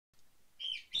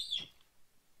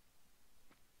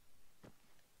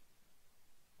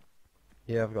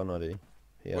Yeah, I've got an ID.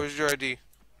 Yeah. Where's your ID?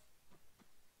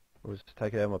 We'll just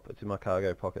take it out. It's in my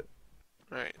cargo pocket.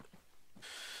 Alright.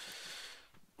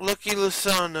 Lucky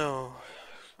Lozano.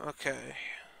 Okay.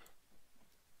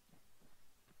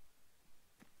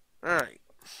 Alright.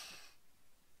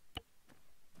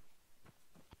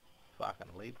 Fucking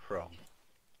leapfrog.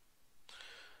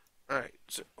 Alright.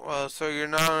 So you're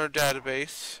not on our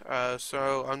database.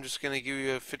 So I'm just gonna give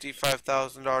you a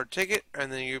 $55,000 ticket,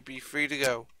 and then you'll be free to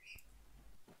go.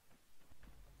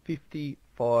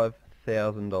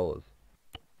 $55,000.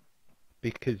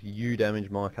 Because you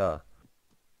damaged my car.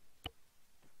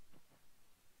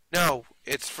 No,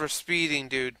 it's for speeding,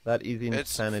 dude. That is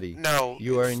insanity. No,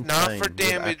 you are it's insane. not for You've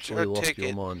damage actually or lost ticket.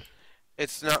 your mind.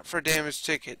 It's not for damage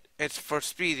ticket. It's for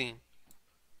speeding.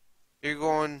 You're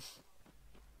going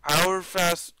however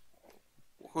fast.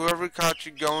 Whoever caught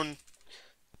you going,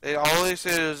 all they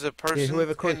said is a person. Yeah,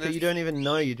 whoever caught you, you don't even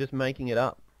know. You're just making it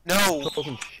up. No.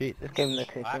 Talking shit. Just give him the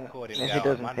ticket. I caught him If he going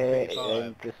doesn't pay it, 135.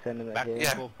 then just send him a Back jail.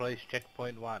 Yeah. to police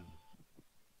checkpoint 1.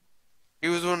 He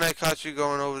was the one that caught you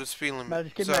going over the speed limit.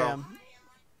 Mate, just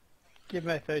give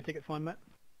me a 30 ticket fine, mate.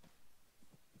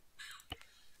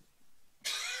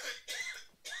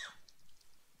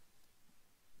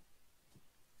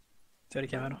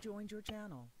 Joined your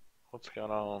channel. What's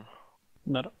going on?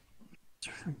 Not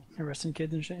arresting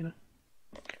kids and shit, you know.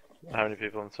 How many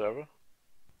people on the server?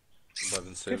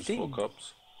 11 servers, 4 15.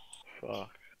 cops. Fuck.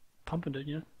 Pumping it,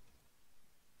 you know.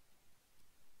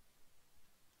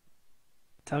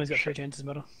 Tell him he's got 3 chances,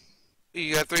 better.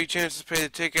 You got 3 chances to pay the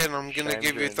ticket, and I'm gonna Shame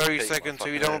give you doing 30 take my seconds. If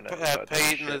you fucking don't internet,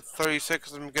 pay it in the shit. 30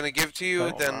 seconds I'm gonna give to you,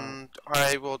 Oh, then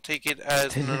I will take it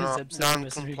as Did Zeb send me a message when you said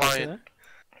non-compliant.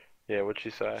 Yeah, what'd she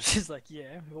say? that? She's like,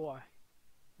 yeah, why?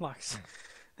 Like,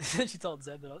 she told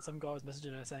Zeb that some guy was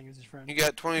messaging her saying he was his friend. You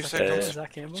got 20 I was like, seconds "Oh, is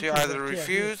that Campbell?" to She was either like, "Yeah,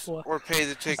 refuse yeah, or pay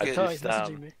the I ticket. thought he's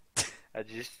just, messaging me. I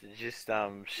just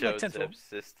showed tenfold. Zeb's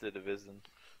sister to Vision.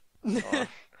 Oh,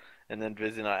 and then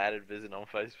Vision, I added Vision on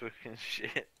Facebook and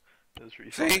shit. It was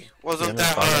really See, funny. wasn't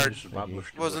Yeah, that no, hard? fine.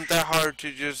 Wasn't that hard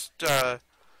to just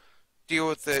deal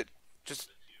with it?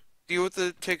 Just deal with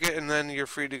the ticket, and then you're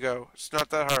free to go. It's not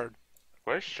that hard.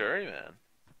 Where's Shuri, man?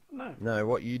 No. No,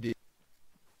 what you did.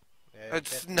 Yeah,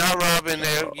 It's that- not robbing.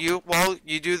 You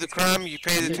do the crime, you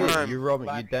pay the You did. time. You robbed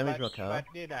me. You damaged my car. But,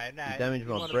 you know, no, You damaged you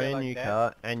my wanna be brand like new that,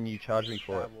 car, and you charged me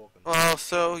for it. start walking. Well,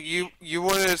 so you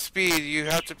wanted to speed. You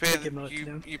have to pay Give him a you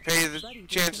touchdown. you pay the Buddy,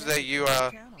 chances that you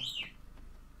channel.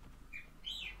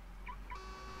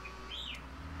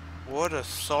 What a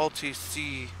salty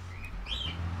sea.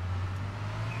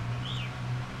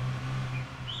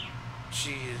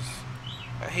 Jeez,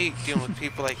 I hate dealing with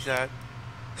people like that.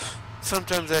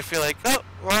 Sometimes I feel like, oh,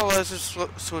 well, let's just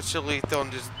switch to lethal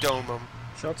and just dome them.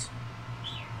 Shots.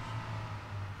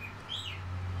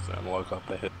 Sound like up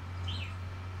ahead.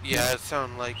 Yeah, it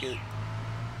sounded like it.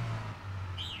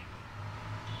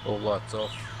 All lights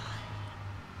off.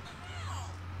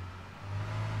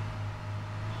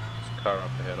 There's a car up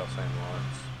ahead, I've seen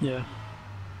lights. Yeah.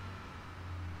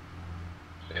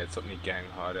 Yeah, it's up near gang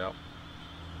hideout.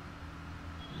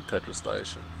 Petrol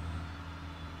station.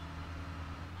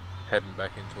 Heading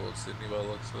back in towards Sydney by the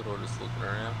looks of it, or just looking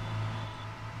around.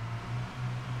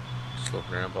 Just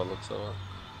looking around by the looks of it.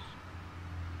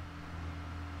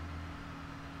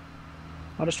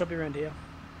 I'll just drop you around here.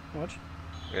 Watch.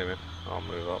 Yeah, man, I'll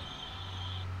move up.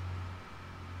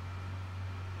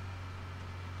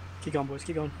 Keep going, boys.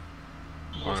 Keep going.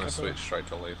 I'm gonna switch straight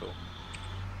to lethal.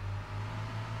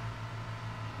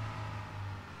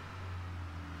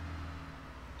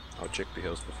 I'll check the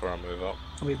hills before I move up.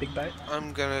 I'll be a big bait.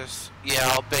 I'm gonna,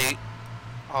 I'll bait.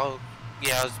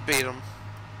 Let's bait them.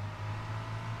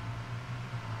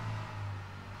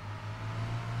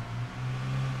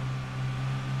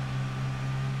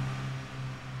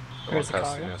 Where's the car,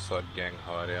 Casting yeah? outside gang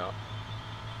hideout.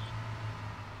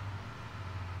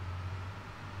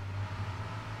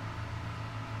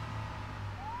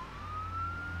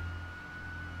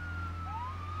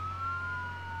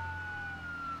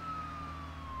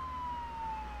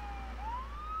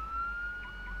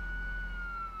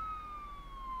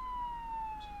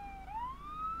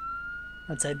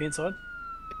 I'd say be inside.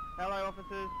 Hello,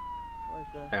 officers. Where's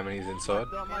the... How many's inside?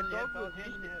 My dog was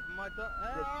missing. My dog.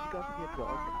 You got your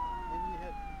dog.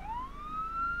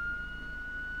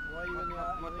 Why are you in the?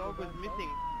 My dog was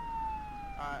missing.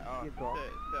 Your dog.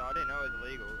 Sir, I didn't know it was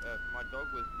illegal. My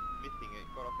dog was missing. It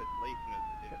got off its leash and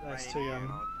it was That's raining too, and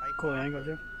I was chasing Cool it. angle,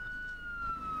 yeah.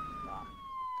 Nah.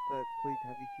 But please,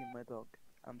 have you seen my dog?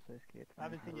 I'm so scared. I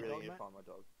haven't seen your really dog, need to mate. find my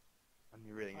dog. I'm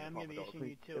really I need am to going find to be my dog.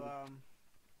 issuing you 2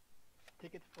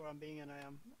 tickets for being in a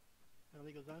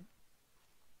illegal zone.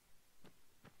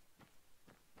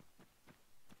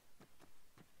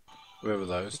 Where were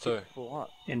those two? For what?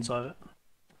 inside it.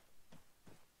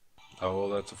 Oh, well,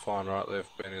 that's a fine, right? They've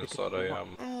been inside a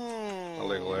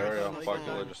illegal area,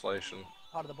 biking legislation.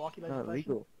 Part of the Barky No,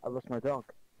 legislation. illegal. I lost my dog.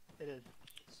 It is.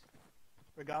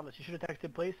 Regardless, you should have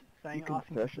texted police saying You can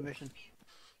asking for search it. permission.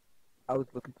 I was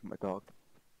looking for my dog.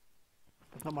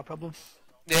 That's not my problem.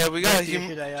 Yeah, we got a You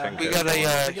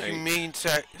should, humane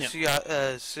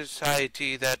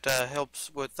society that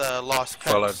helps with lost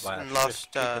Followed pets by a and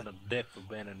swift kick in the dick for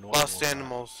being a normal lost guy.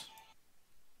 animals.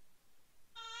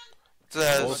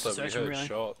 Also, we search heard really.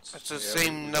 shots. It's the Yeah,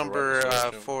 same we got a number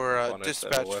representation. for Find out they have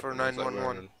dispatch a for weapon as they were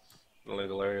 911. in an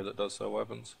illegal area that does sell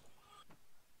weapons.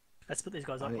 Let's put these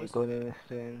guys up, I need boys. to go to this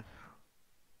soon.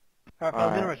 Alright,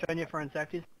 fellas, gonna return you for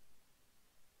insecties.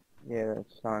 Yeah,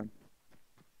 that's fine.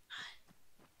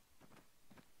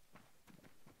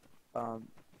 I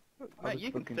Mate, was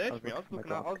you can looking- search I was me. I was looking for my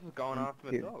looking. I was dog. just going after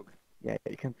my Dude. dog. Yeah,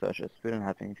 you can search us. We don't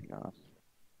have anything on us.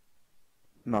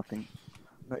 Nothing.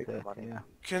 Not even Yeah, money. yeah.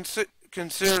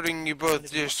 Considering you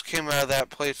both just came out of that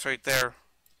place right there.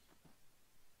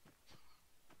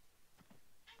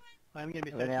 I'm gonna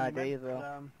be Any searching you, mate. IDs,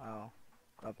 Will? Oh,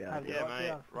 I'll be have out. the Yeah, right mate,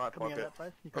 there, right coming out of pocket. that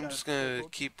place. You I'm could just have gonna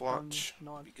book keep on watch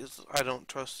 9. because I don't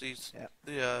trust these Yeah.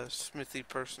 the Smithy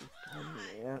person.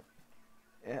 Yeah.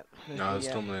 Yeah. No, there's yeah.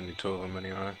 still only two of them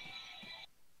anyway.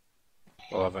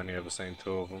 Well, I've only ever seen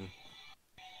two of them.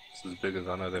 It's as big as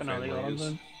I know their Got no legal family arms is.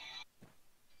 then.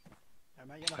 Yeah,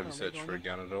 mate, you're not Have you gonna searched legal for a on you.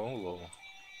 gun at all, or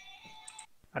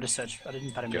I just searched. I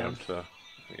didn't pat him you down. have to?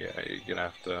 Yeah, you're gonna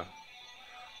have to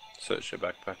search your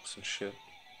backpacks and shit.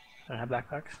 I don't have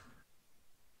backpacks.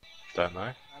 Don't know.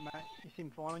 Alright, mate, you seem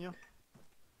fine on you.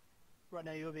 Right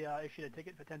now, you'll be issued a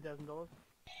ticket for $10,000.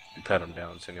 You pat them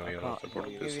down, so anyway, you'll have to put a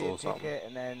Give pistol you or a something. ticket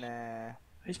and then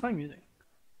He's playing music.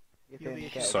 you You'll can be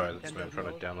get. issued- Sorry, that's me. I'm trying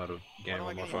 $10,000. to download a game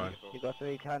on my phone. You got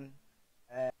 3 ton.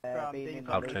 From beam being in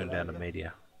from I'll the turn legal down the area.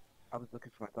 media. I was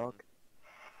looking for my dog.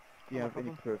 Do you No have any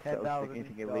problem. proof that I was doing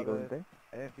anything illegal in $10,000. there?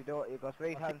 And if you don't, you got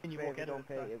 3 I tons. think you If walk you out don't of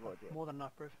pay, you go it. jail. More than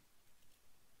enough proof.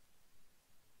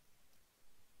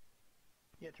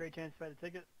 You get 3 chances to pay the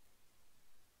ticket.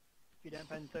 If you don't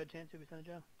pay the 3rd chance, you'll be sent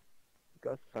to jail. You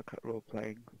guys suck at role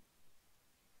playing.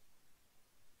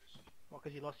 What,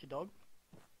 because you lost your dog?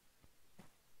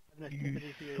 I have no You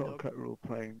sympathy for your suck dog. at role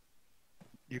playing.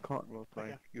 You can't role play.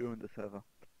 Okay. You ruined the server.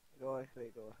 Go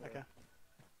actually go. Okay.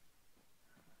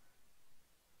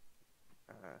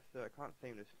 Sir, I can't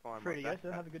seem to find Free to my go, so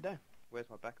backpack. have a good day. Where's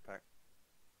my backpack?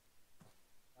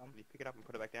 Can you pick it up and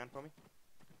put it back down for me?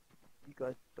 You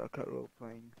guys suck at role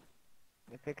playing.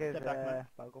 The tickets, Step back, mate.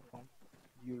 I'll go form.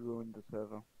 You ruined the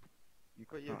server. You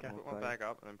Put, you can't can role put my play. bag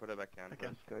up and then put it back down. Okay.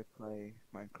 please. Let's go play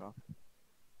Minecraft.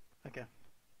 Okay.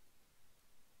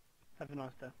 Have a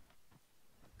nice day.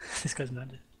 This guy's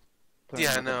mad. Turn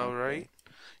Yeah, I on the know, mic, right?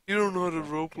 You don't know how to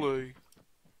roleplay.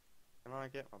 Can I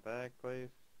get my bag, please?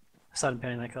 I started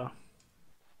pounding that car.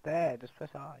 There, just press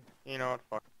I. You know what?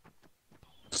 Fuck.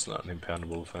 It's not an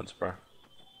impoundable offence, bro.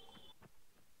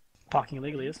 Parking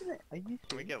illegally is. Are you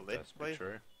Can we get lit, That's be please? true.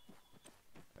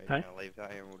 Are you Hey? gonna leave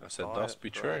that here and we'll I just said buy that's it? be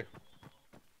Great. true.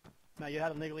 No, you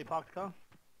had a legally parked car.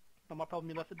 Not my problem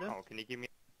you left it there. Oh, can you give me?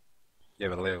 Yeah,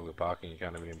 but illegal parking, you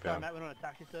can't even Sorry impound. mate, we're on a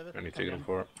taxi service. Only Come ticket down.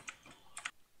 for it.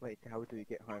 Wait, how do we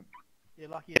get home? You're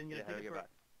lucky you didn't Yeah, get how a do we ticket get for back?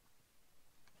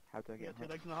 it. How do I You get got 2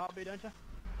 home? legs in a heartbeat, don't you?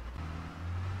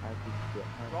 How do you get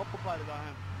home? Roll play to go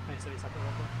home. Hey, so you suck at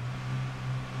roll play.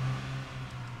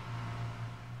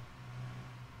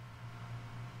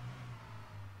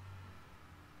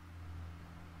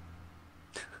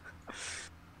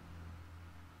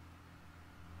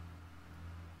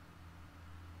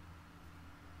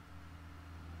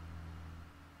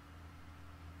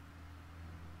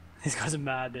 These guys are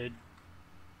mad, dude.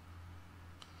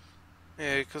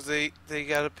 Yeah, because they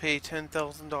gotta pay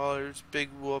 $10,000, big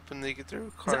whoop, and they get their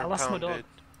car I lost my dog. impounded.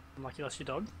 I'm like, you lost your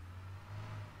dog?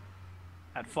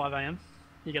 At 5 AM?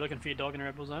 You get looking for your dog in a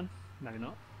rebel zone? Maybe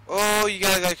not. Oh, you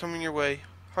got a guy coming your way.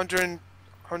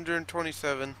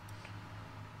 127.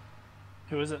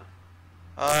 Who is it?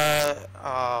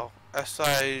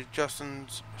 SI Justin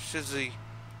Shizzy.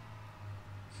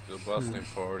 Still busting him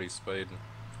for already speeding.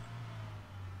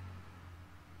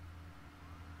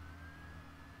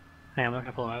 Hey, I'm not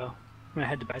gonna pull him over. I'm gonna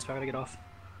head to base, but I gotta get off.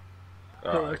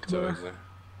 Alright, too tomorrow. easy.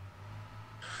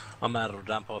 I'm out of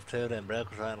jump off too then, bro,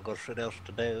 because I ain't got shit else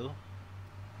to do.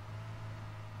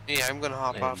 Yeah, I'm gonna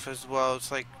hop And off as well.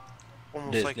 It's like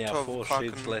almost There's like now 12 4 o'clock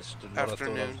shifts in less than the what I thought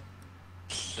I afternoon.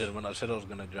 did when I said I was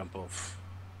gonna jump off.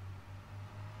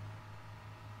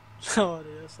 Oh,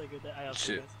 dude, that's so good. That AR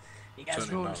Shit. guys. You It's guys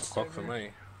only ruined 9 the o'clock for server. me.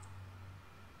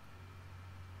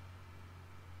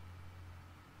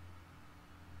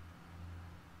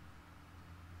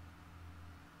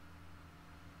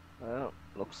 Well,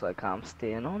 looks like I'm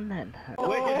staying on then.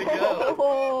 Where did it go?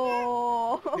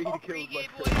 Oh! Peter killed my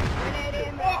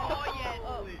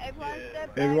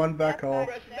Everyone back off.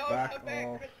 Chris, no, Back come back,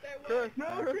 off. Chris, stay away.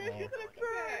 Back Chris, off. you're gonna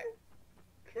cry.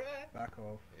 Chris. Back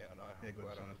off. Yeah, I know. Here, good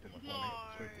Glad son. I It's did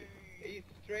my He's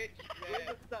stretched. Where's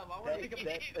the stuff? I want to take a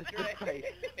That- picture. that's the face.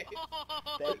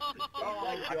 Oh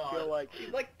my god. I feel like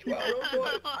He's like He 12. broke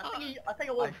it. I think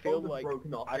a lot I of feel bones like are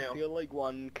broken off I now. feel like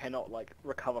one cannot like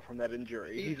recover from that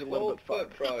injury. He's a little 12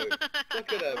 bit foot, fucked. bro.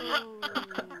 Look at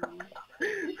him.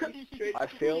 He's stretched. I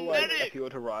feel like Medic! if you were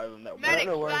to revive him, that would Medic,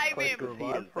 be save close him! to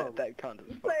revive from. That cunt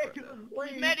is fucked right now.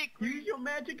 Please, Medic! use your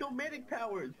magical medic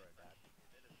powers.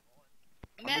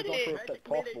 I'm not sure Medic! if that's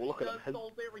possible. Look at him. Does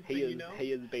solve everything, you know?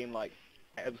 He has been like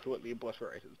absolutely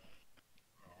obliterated.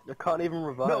 You can't even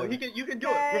revive. No, you can do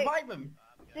it. Revive him.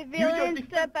 Civilians, Use your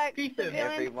step back. defense.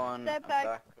 Civilians, Everyone step back.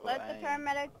 back Let the away.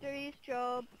 paramedic do his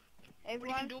job.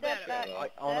 Everyone, do step about back. it?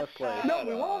 Like, Step honestly, back. No,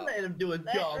 we won't let him do his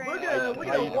Let's job. We're bring gonna it we're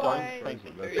I gonna back. watch.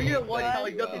 don't We're gonna watch how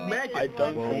he does his magic. I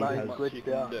don't Well, think he there's has much you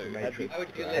can do. matrix. Have you- I would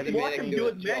just have let the you- Watch medic him do do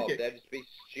his his job. magic. That'd just be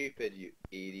stupid, you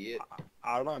idiot.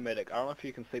 I don't know, medic. I don't know if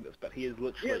you can see this, but he is Yeah,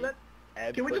 literally can we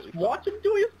absolutely just watch him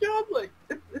do his job? Like,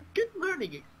 it's good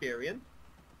learning experience.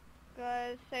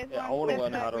 Guys, save Yeah, I one want to step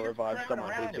learn back. how to We just revive crowd someone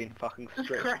around who's been him. fucking Just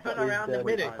stretched. crowd But around he's the dead,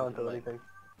 medic. I can't do anything.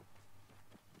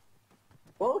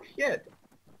 Bullshit.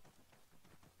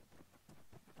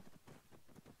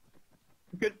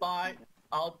 Goodbye.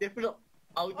 I'll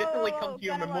definitely come to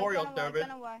your Gonna memorial away, gonna away, service.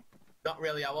 gonna away. Not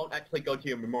really. I won't actually go to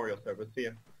your memorial service. See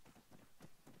ya.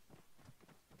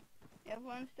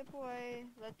 Everyone step away.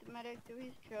 Let the medic do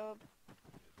his job.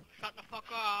 Shut the fuck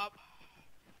up.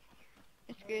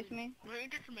 Excuse me? No, you're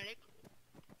just a medic.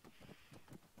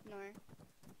 No.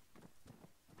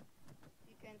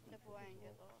 You can step away and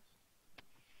get lost.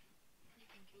 You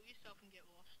can kill yourself and get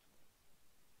lost.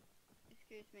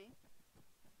 Excuse me?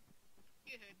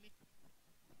 You heard me.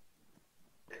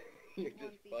 You're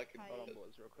Won't just be fucking tight. Hold on,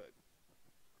 boys, real quick.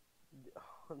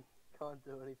 Can't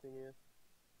do anything here.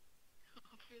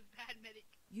 I feel bad, medic.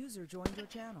 User joined your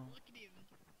channel. Look at him.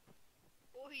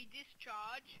 Or he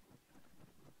discharge.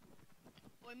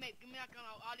 Oi, mate, give me that gun.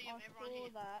 I'll I RDM everyone saw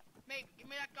here. that. Mate, give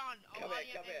me that gun. I'll Come here,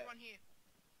 RDM come here. everyone here.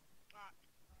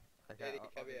 Alright, Eddie,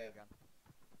 come here. I'm gonna RDM.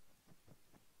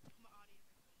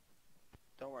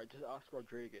 Don't worry, just ask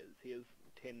Rodriguez. He has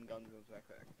 10 guns in his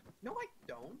backpack. No, I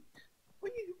don't. What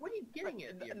are you getting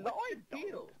at here? No, What's I the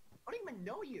deal? don't. I don't even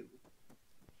know you.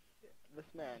 This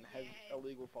man has Yeah.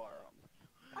 illegal firearms.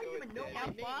 I don't even know How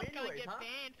my name fast can I anyways, get huh?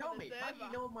 banned Tell from the me, how do you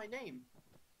server? know my name?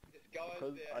 Just go Because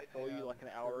over there. I saw you like an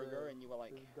hour ago and you were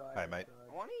like, Hey mate.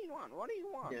 what do you want? What do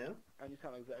you want? Yeah. And you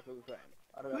sound exactly the same.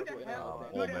 I don't Who know the what hell?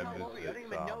 you're Who All the hell members are you? I don't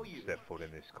even that know you. step foot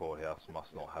in this courthouse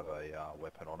must not have a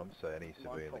weapon on them, so any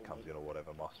civilian that comes in or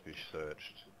whatever must be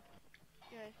searched.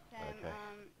 Yes, Sam, Okay.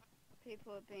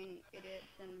 people have been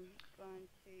idiots and going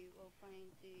to, well,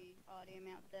 planning to RDM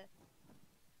out there.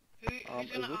 Who's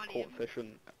Is gonna this court RDM?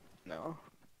 session now?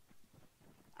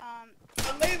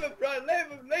 Leave him, run, leave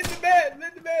him, leave the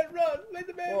man run, let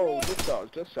the man Whoa, run,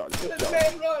 discharge. let the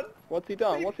man run. What's he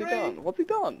done? Be What's he free. done? What's he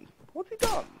done? What's he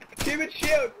done? Keep it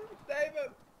shield, save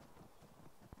him.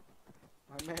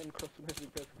 My man crossed the message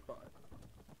specified.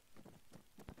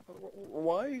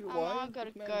 Why? Why? I've is got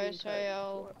this to man go, being so tagged?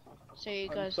 I'll see you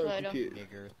I'm guys so later.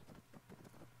 confused.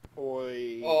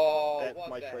 Oi, Oh, that's what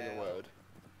my the trigger hell? word.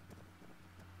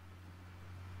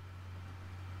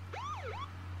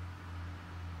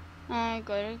 I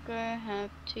gotta go have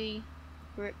tea.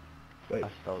 Rip. Wait,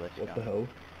 stole this what the hell?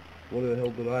 What the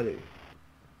hell did I do?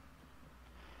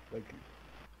 Like,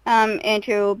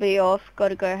 Andrew will be off.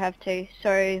 Gotta go have tea.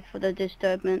 Sorry for the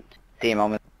disturbance. See you,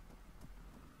 mama.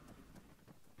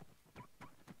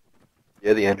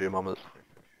 Yeah, the Andrew mamas.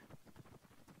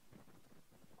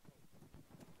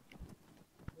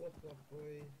 What's up,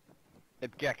 boys?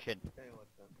 Objection. Hey, what's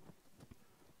up?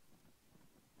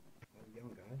 How's it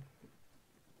going, guys?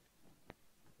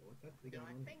 What's actually going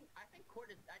on? I think court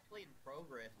is actually in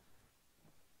progress.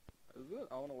 Is it?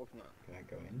 I wanna listen to it. Can I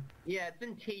go in? Yeah, it's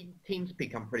in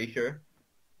TeamSpeak, I'm pretty sure.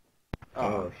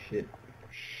 Oh, shit.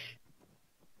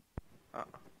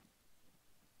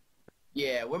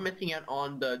 Yeah, we're missing out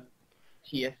on the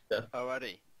TS stuff.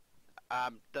 Alrighty.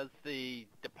 Does the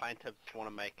plaintiffs want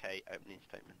to make a opening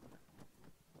statement?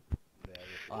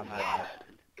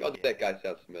 God, that guy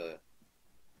sounds familiar.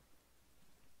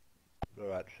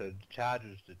 Alright, so the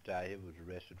charges that he was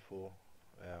arrested for,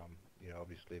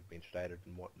 obviously have been stated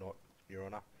and whatnot, Your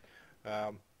Honour.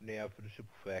 Now, for the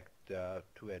simple fact, to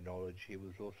our knowledge, he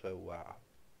was also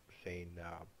seen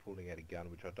pulling out a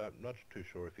gun, which I'm not too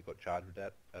sure if he got charged with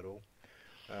that at all.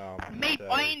 Mate, so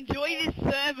I enjoy this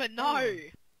server, no!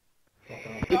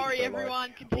 Sorry so, everyone, all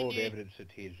the continue. evidence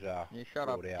that he's You shut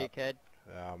up, brought out, dickhead.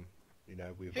 you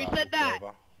know, we've Who said looked that?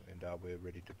 over, and we're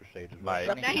ready to proceed as well.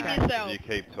 Mate, Name if yourself. you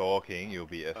keep talking, you'll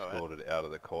be escorted out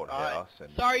of the courthouse and...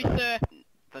 Sorry sir.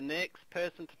 The next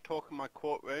person to talk in my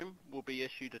courtroom will be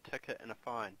issued a ticket and a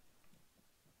fine.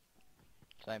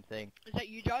 Same thing. Is that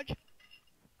you, Judge? You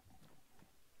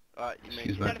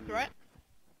Is that a threat?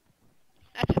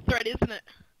 That's a threat, isn't it?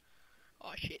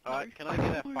 Oh shit, no. Alright, can I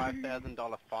get a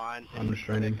 $5,000 fine? I'm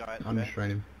restraining. I'm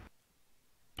restraining.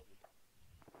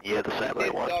 Yeah, the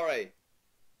same one. Sorry.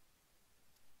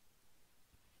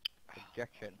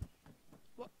 Objection.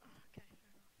 What? Okay,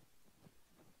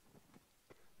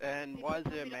 And why is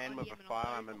there a man with a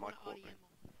firearm in my courtroom?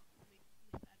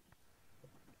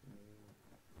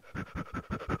 I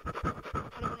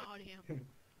don't want to RDM.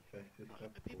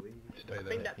 Stay I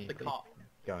think that's the cop.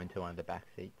 Go into one of the back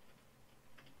seats.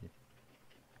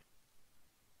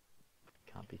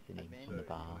 Can't be sitting on the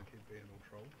bar.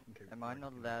 Am I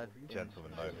not allowed?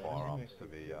 Gentlemen, no firearms to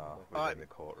be within the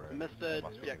courtroom. Mr.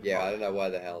 Jack, Yeah, I don't know why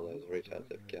the hell those retards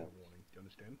have guns.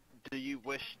 do you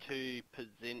wish to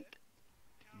present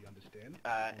You understand?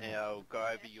 and I'll go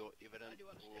over your evidence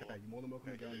or Okay, you're more than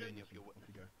welcome to go. any And of your off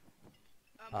you go.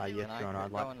 Yes, Your Honour,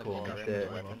 I'd like to call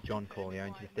Mr. John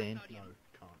Corleone to the stand. No,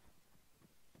 can't.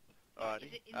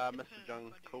 Alrighty, Mr.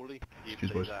 John Cooley, could you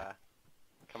Excuse please boys.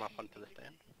 come up onto the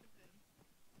stand?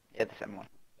 Yeah, the same one.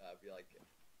 That'd be like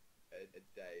a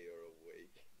day or a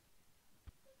week.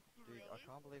 Dude, I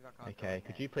can't believe I can't. Okay,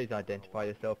 could you please identify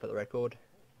yourself for the record?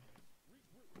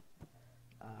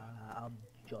 I'm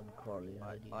John Corley.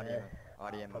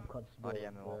 RDM I'm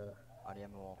constable.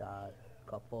 RDM or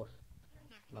Cop force.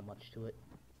 Not much to it.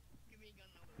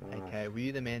 Okay, were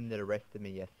you the man that arrested me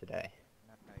yesterday?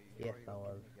 Yes, I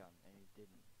was.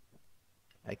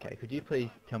 Okay, could you please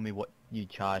tell me what you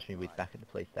charged me with back at the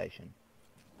police station?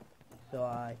 So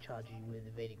I charge you with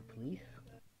evading police.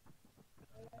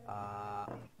 I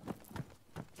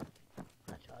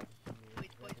charge you with...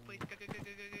 Please, go.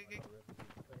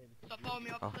 Stop following me,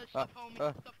 officer, stop following me,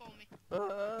 stop following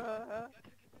me.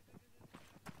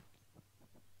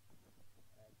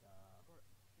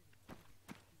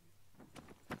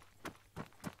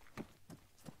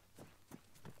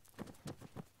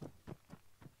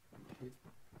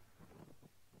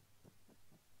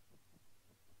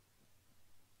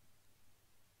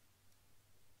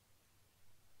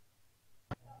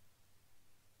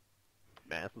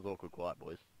 Man, this is awkward quiet,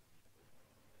 boys.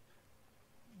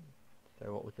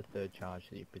 So what was the third charge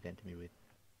that you presented me with?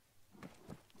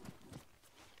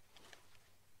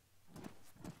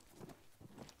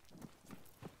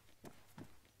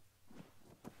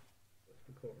 What's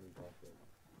the courtroom password?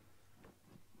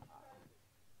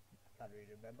 Can't really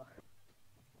remember.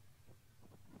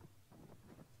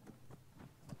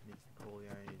 Mr.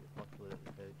 Corleone, is it possible that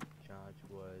the third charge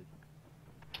was...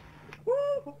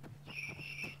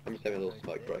 I'm just having a little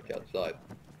smoke break outside.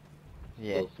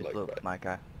 Yeah, Little just a smoke little break.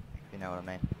 smoker, if you know what I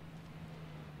mean.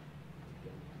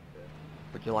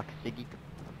 Would you like a ciggy?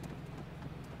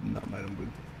 No, mate, I'm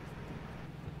good.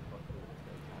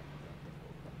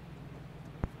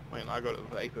 I mean, I got a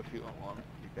vape if you want one.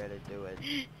 You better do it.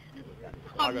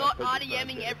 I'm not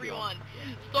RDMing everyone.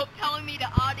 Stop telling me to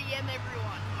RDM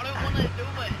everyone. I don't want to do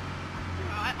it.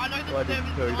 I know the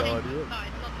server's dying. No, it's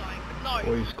not dying. No.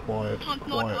 Boys, quiet, I'm not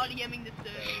quiet. RDMing the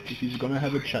server. If you're gonna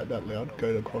have a chat that loud,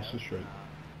 go across the street.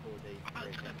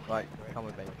 Right, come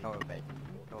with me, come with me.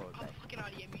 Come with me. I'll fucking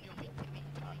RDM you,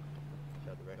 John.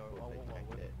 So the record they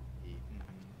checked it.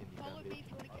 Follow me if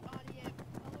you want to get RDM.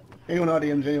 Anyone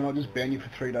RDMs anyone, I'll just ban you for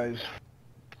 3 days.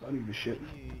 I don't give a shit.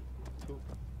 You took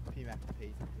P-Max P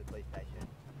to the police station.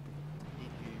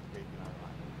 Did you read my life?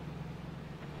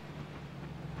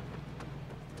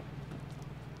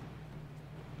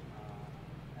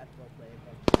 That's what play.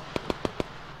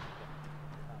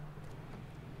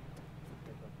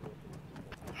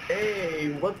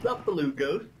 Hey, what's up, Blue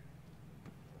Ghost?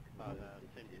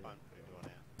 Seems fun for everyone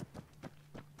out.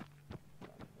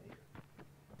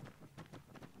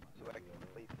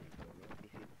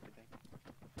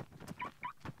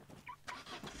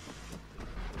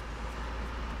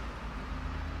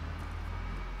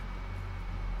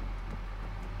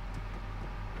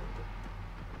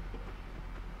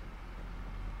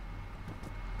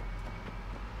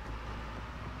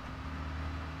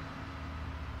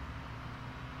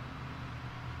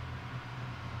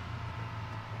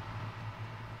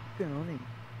 What's going on here?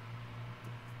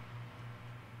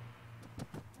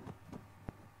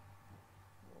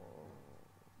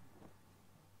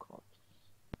 Cops.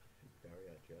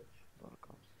 Barrier, Judge. A lot of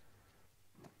cops.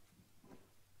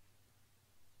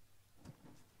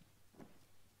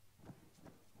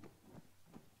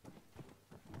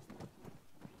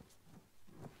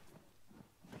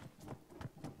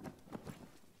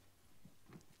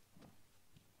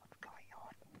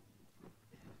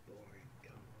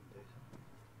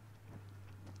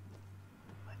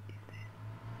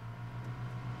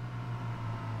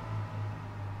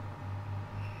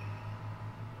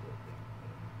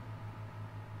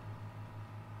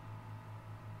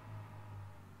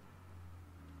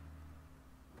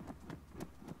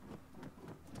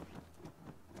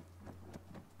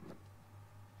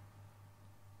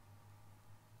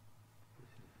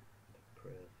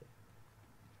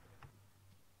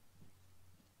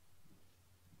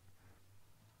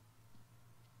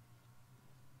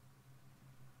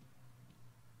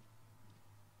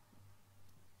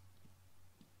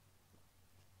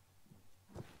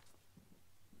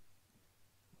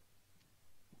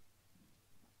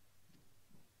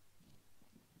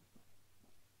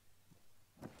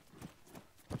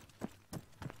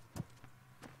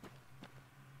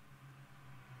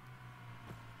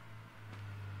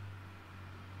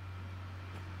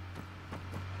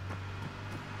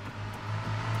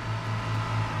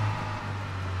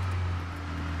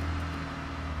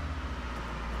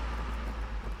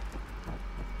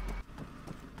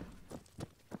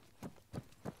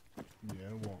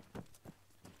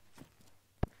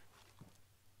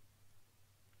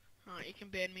 can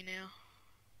ban me now.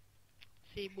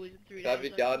 See you boys in 3 Can I have days.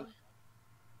 your gun? hopefully.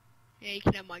 Yeah, you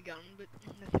can have my gun, but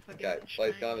that's if I get Okay, it in please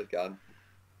exchange. can I have his gun.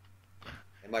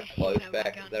 And my You can clothes have my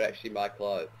back. gun. They're actually my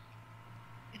clothes.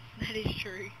 That is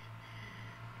true.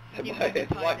 Am You I- will be am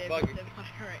paid I every fucking- step,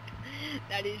 correct.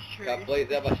 That is true. Can I please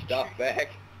have my stuff back?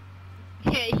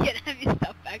 Yeah, you can have your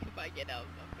stuff back if I get out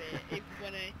of bed.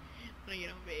 When I get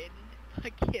on bed.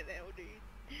 Like, yeah, that'll do.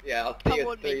 Yeah, I'll see Come you in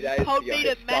on, 3 man. days You told to get me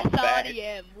your to mass stuff back.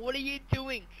 RDM. What are you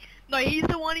doing? No, he's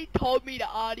the one who told me to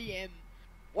RDM.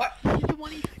 What? He's the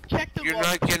one who checked the You're log.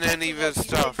 not getting checked any the of his log. He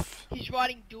said- stuff. He's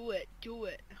writing, do it, do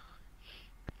it.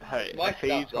 Hey, My if he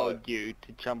stuff, told you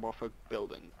to jump off a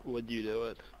building, would you do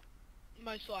it?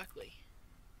 Most likely.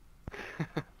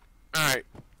 Alright.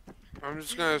 I'm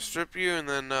just gonna strip you and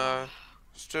then,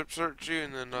 strip search you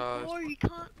and then, No, you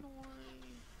can't. No.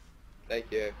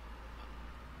 Thank you.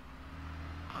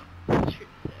 Strip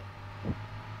set.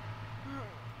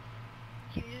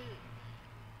 Yeah.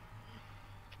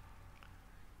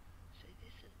 Say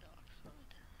this is dark side.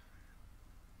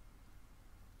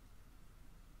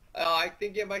 Oh, I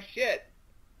didn't get my shit.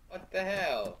 What the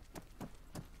hell?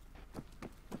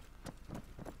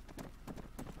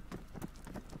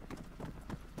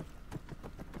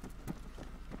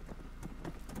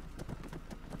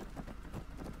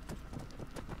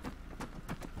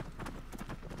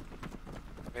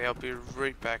 hey, I'll be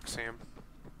right back, Sam.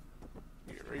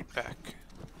 Be right back.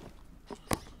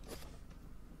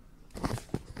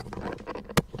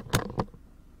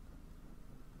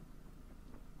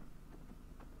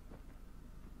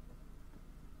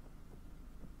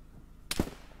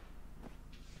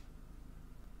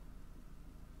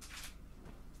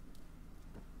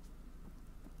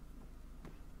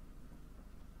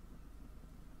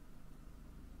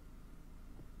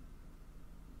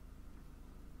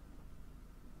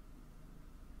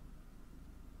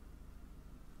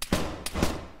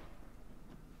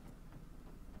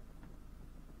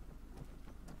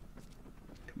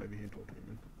 Come over here and talk to me,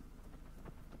 man.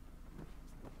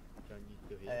 John, you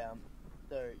still here? Hey,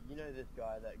 so, you know this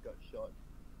guy that got shot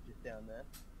just down there?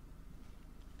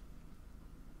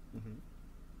 Mm-hmm.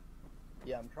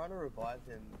 Yeah, I'm trying to revive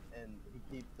him, and he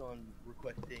keeps on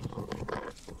requesting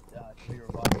to be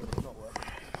revived, but it's not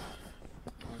working.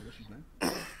 What's his name?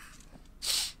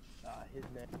 His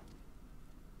name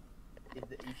is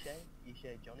it Ishay?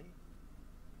 Ishay Johnny?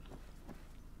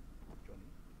 Johnny.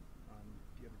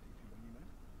 Do you have a defib on you, mate?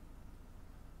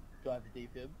 Do I have a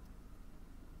defib?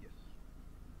 Yes.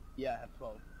 Yeah, I have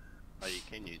 12. Oh, you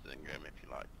can use the engram if you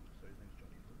like. So his name's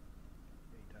Johnny, is it?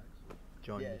 Any tags?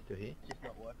 John, Yeah, you still here? it's just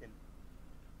not working.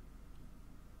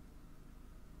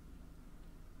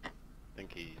 I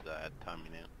think he's had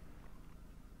timing out.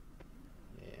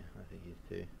 Yeah, I think he's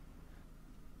too.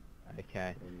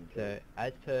 Okay, so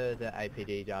as per the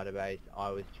APD database, I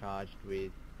was charged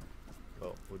with,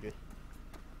 well, we'll just...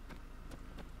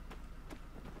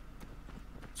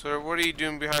 So what are you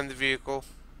doing behind the vehicle?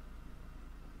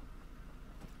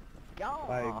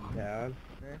 Lying down.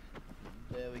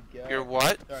 There we go. You're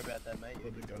what? Sorry about that, mate.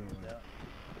 You're just out.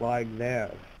 Lying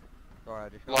down. Sorry, I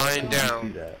just Lying See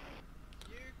down. that?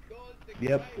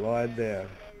 Yep, lying down.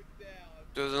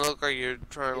 Doesn't look like you're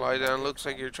trying to lie down. Looks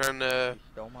like you're trying to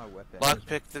stole my weapon.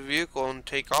 lockpick the vehicle and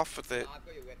take off with it.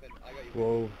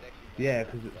 Well, yeah,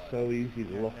 because it's so easy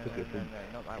to lock pick it from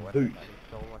not my weapon. boot. She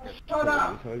stole like a... Shut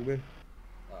up! You telling me?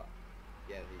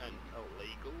 Yeah, An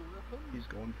illegal weapon? He's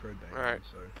gone for a day, Alright.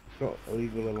 so... It's not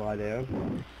illegal to lie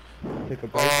down. Take a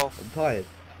break. Oh. I'm tired.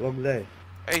 Long day.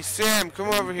 Hey Sam, come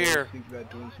over here. Think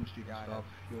about doing some stupid stuff,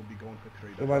 you'll be gone for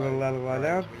 3 days. Am I not allowed to lie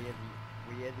down?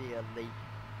 We are the elite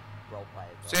role players.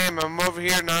 Sam, I'm over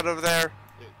here, not over there.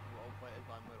 Dude, role players,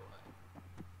 my middle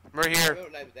name. I'm right here. My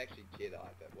middle name is actually Jedi,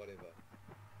 but whatever.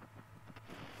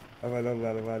 Am I not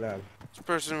allowed to lie down? This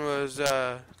person was,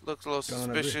 looked a little Going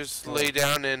over here. suspicious, lay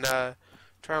down and,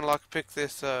 trying to lockpick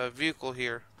this, vehicle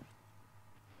here.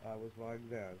 I was lying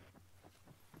down.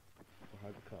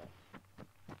 Behind the car.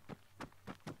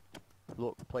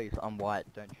 Look, please, I'm white,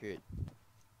 don't shoot.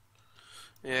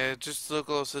 Yeah, it just looked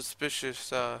a little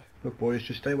suspicious, Look boys,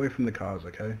 just stay away from the cars,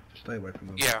 okay? Just stay away from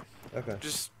them. yeah. Okay.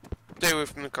 Just stay away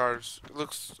from the cars. It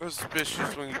looks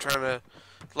suspicious when you're trying to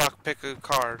lockpick a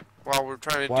car while we're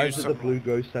trying to Why do does the something. blue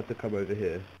ghost have to come over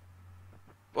here?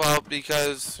 Well,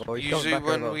 because Well, he's usually going back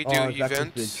when over. we Oh, do that's just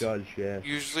events, the judge, yeah.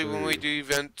 usually when we do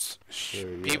events,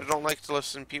 True, yeah. people don't like to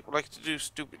listen. People like to do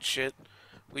stupid shit.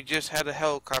 We just had a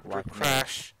helicopter Like me.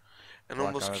 crash and Like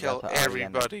almost I was kill about to RDM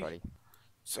everybody.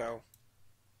 So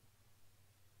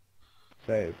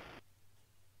Same.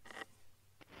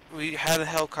 we had a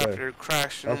helicopter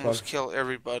crash and That's almost fine. kill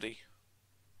everybody.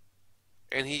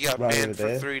 and he got Right banned over for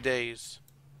there. 3 days.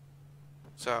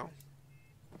 So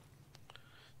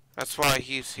that's why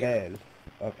he's here. Banned.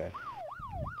 Okay.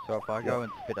 So if I go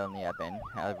and spit on the admin,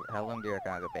 how long do you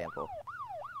reckon I get banned for?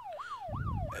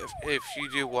 If you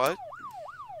do what?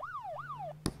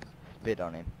 Spit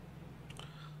on him.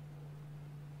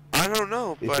 I don't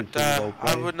know, If but it's in role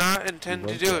I play, would not intend to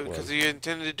won't do get it, because one. if you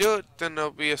intend to do it, then there'll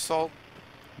be assault.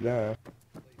 No.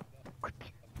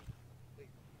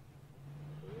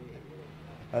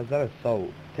 How's that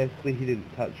assault? Technically he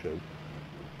didn't touch him.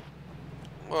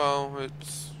 Well,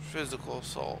 it's physical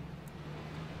assault.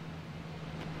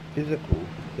 Physical?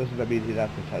 Doesn't that mean he'd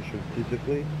have to touch him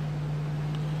physically?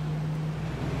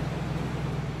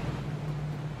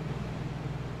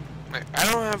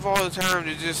 I don't have all the time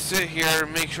to just sit here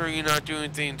and make sure you're not doing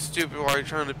anything stupid while you're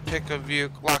trying to pick a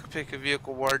vehicle, lockpick a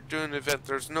vehicle while we're doing an event.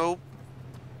 There's no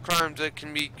crimes that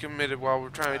can be committed while we're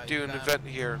trying to do an event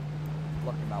here.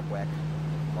 Lock him up, Wax.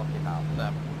 Lock him up.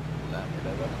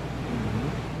 Whatever.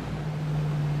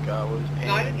 Guy was No,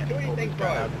 I panning didn't and do he pulled anything, his gun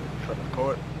bro. out in front of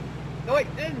court. No, I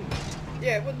didn't.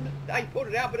 Yeah, it wasn't. I pulled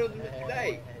it out, but it was a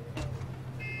mistake.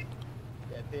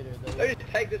 Yeah, Peter, Don't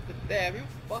just take this to Sam. You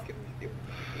fucking.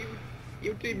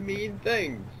 You do mean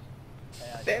things.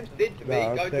 Sam said to me,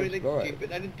 No, don't do Sam's anything right.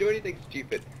 stupid. I didn't do anything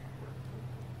stupid.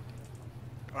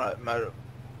 Alright, Motor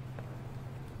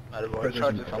boy, President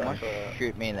charge this Someone guy for...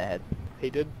 shoot me in the head. He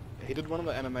did one of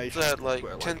the animations. Is that like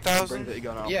where, 10,000? brings it, you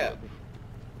go, Yeah.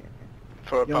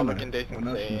 For Yeah, public no. indecency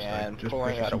Well, that's just and just pulling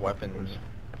precious out a and weapons.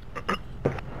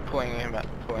 pulling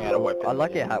out a weapon. I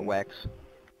like it how it in wax.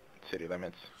 City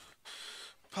limits.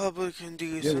 Public Yeah,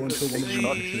 indecency. well, until one of you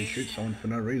actually shoot someone for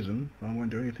no reason, I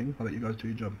won't do anything. I'll let you guys do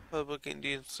your job. Public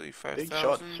indecency, Big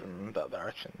shots 5,000. from that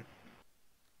direction.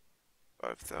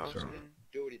 5,000.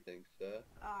 Do anything, sir.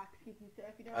 Excuse me, sir,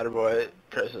 if you don't... Attaboy,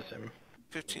 process him.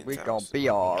 15,000. We gon' be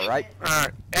alright.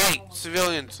 Alright, hey,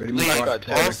 civilians, Ready, leave. Mike? Got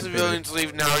All taken. civilians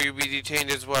leave now, you'll be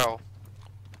detained as well.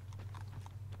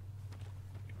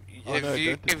 Oh, no,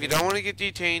 If you don't want to get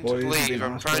detained, Boys, you've leave. been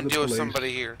I'm asked trying by to the deal with police.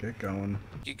 somebody here. Get going.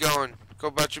 Keep going. Go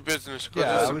about your business. Go Yeah,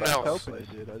 do I was something just else. helping,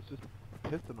 dude. I was just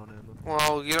pissing on him.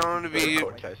 Well, you don't want to be...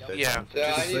 Court case, Yeah. Sir,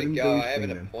 I Just need to same go. dude I have an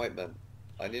thing then. appointment.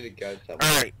 I need to go somewhere.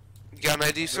 Alright. You got an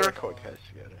ID, Sir? sir? Court case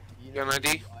together. You got an ID?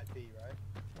 IP, right?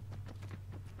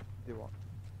 Do what?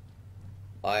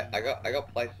 I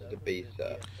got places to be,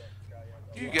 sir.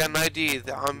 You got an ID.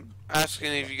 I'm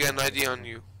asking if you got an ID on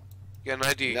you. You got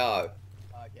an ID? No,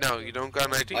 No, you don't got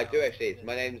an ID. I do actually.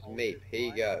 My name's Meep. Here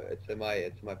you go. It's in my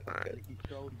pocket.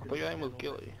 I thought your name was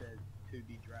Gilly.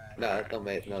 No, that's not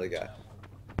me. It's another guy.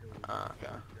 Ah,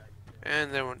 okay.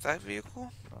 And there was that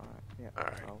vehicle? Alright, yeah.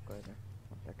 Alright. I'll go there.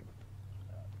 1 second.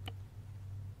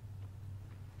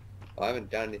 I haven't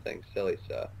done anything silly,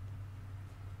 sir.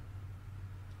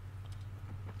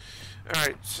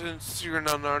 Alright, since you're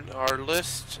not on our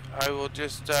list, I will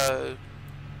just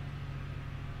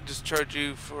discharge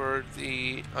you for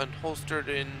the unholstered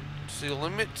in city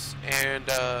limits and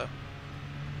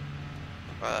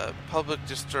public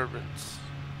disturbance.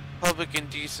 Public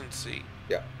indecency.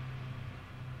 Yeah.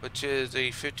 Which is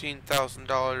a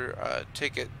 $15,000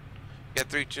 ticket. You got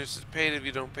 3 chances to pay it. If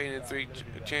you don't pay it in 3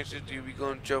 chances, you'll be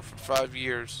going to jail for 5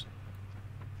 years.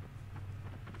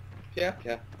 Yeah.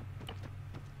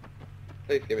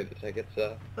 Please give me the ticket,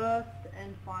 sir. First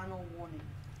and final warning.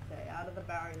 Stay out of the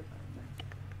barrier zone.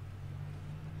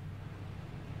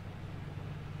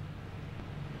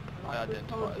 I just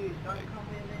told identified you, as don't big. come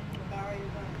in the barrier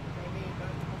zone. They mean don't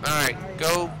come in the Alright, barrier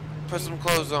go zone. put some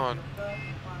clothes on. First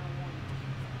and final warning.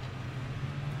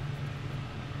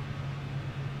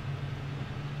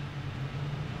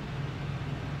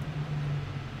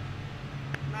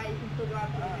 Mate, you can still drive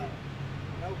through here.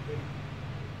 No, please.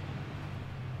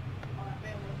 Alright,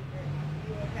 man, what's it?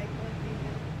 You okay?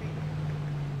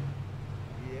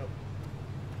 Yep.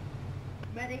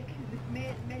 Medic,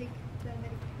 medic, sir,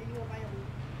 medic, are you available?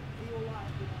 Are you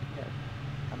alive? Yes.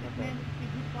 I'm This not man there. just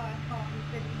been hit by a car. He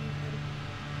said he needs medic.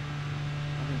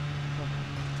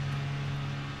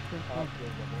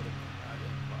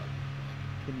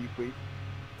 Can you breathe?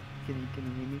 Can you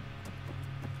hear me?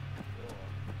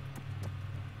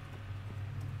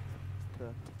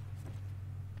 Sir.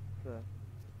 Sir.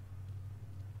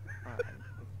 Alright,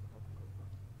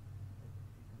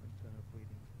 internal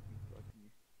bleeding.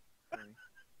 Sorry.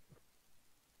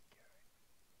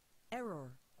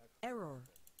 Error. Error.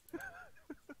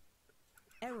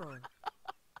 Error.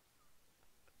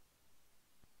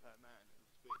 That man is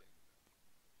speeding.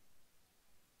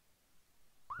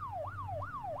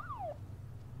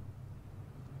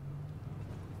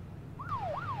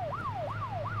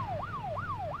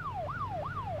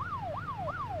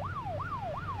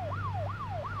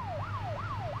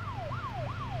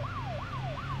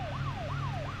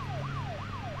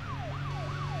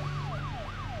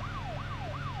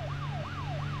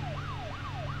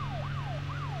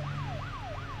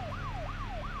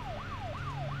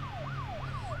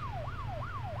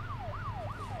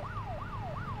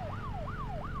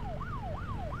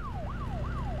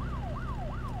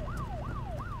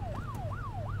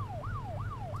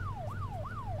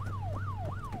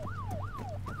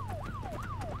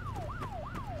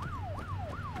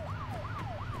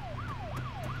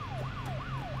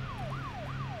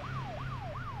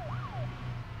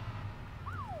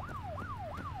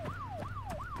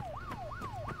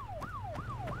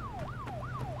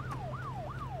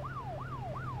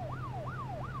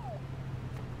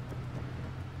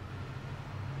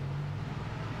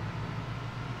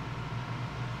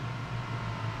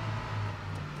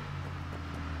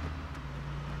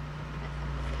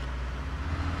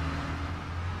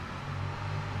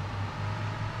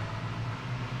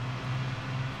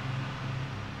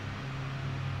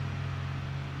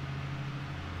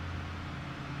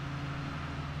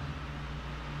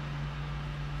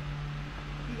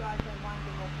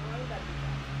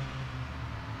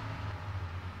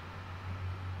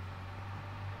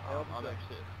 I'm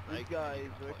actually a This snake. guy and you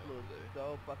is can't tell me reckless. what to do. So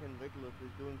fucking reckless.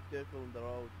 He's doing circle on the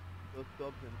road. Go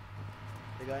stop him.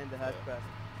 The guy in the hatchback.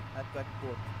 Hatchback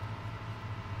sport.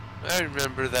 I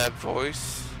remember that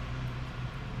voice.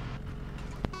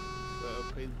 So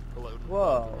please pull over to the side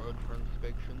Whoa. of the road for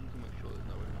inspections and make sure there's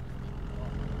no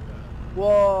evidence.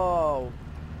 Whoa!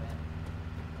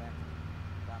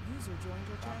 User joined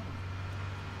your channel.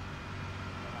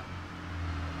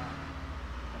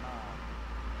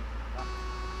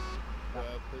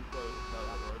 Please go to the side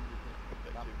of the road. You can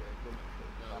inspect your vehicle, make sure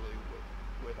there's no illegal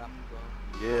weapons on.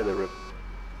 Yeah, they're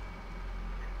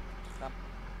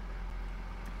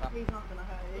He's not gonna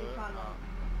hurt you, he's trying not.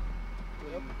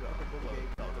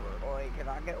 Oi, can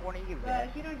I get one of you But there?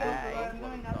 if you don't go off the road, I'm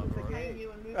going to have to detain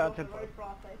you and move off the road for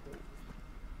our safety.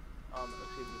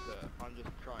 Excuse me, sir. I'm just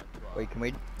trying to. Wait, can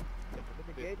we? Look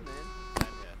at the gate, man.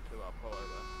 To pull over.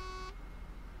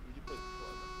 Would you please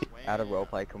pull over? Out of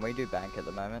roleplay, can we do bank at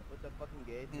the moment? What's the fucking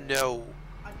gate, man? No.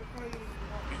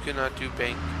 You cannot do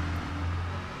bank.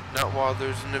 Not while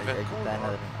there's an event Are you going saying on.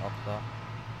 that as an officer?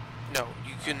 No,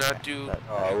 you cannot do.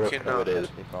 Oh, You look cannot. who it is.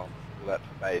 That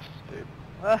face, dude.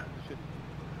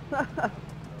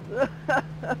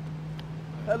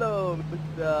 Hello,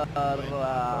 Mr.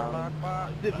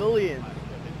 Civilian.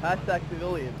 Hashtag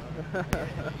civilian.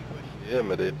 Yeah,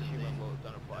 my dude.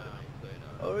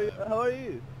 How are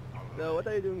you? So what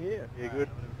are you doing here? You good?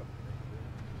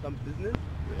 Some business?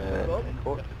 Yeah, Job?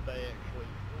 court.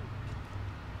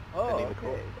 Oh, Any okay.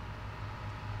 court.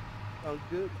 Sounds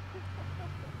good.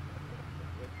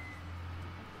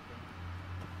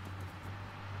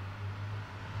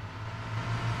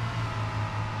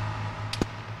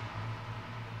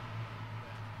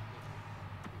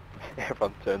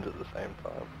 Everyone turns at the same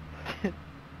time.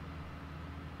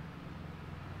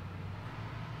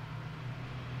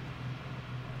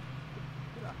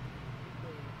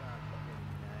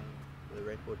 For the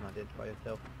record, and identify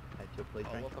yourself as your police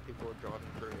rank. Lots of people are driving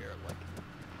through here at like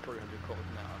 300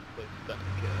 kilometers an hour. Please don't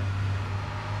care.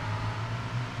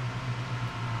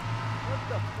 What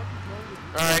the fuck is wrong with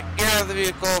you? Alright, get out of the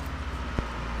vehicle.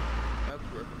 That's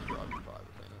reckless driving 5%.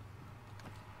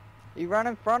 You ran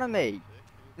in front of me!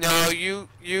 No, you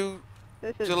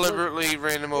This is deliberately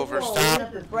ran him over. Whoa, Stop.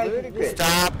 this is ludicrous.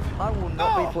 Stop. I will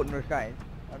not be put in restraint.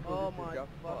 Oh my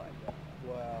fuck.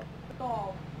 Wow.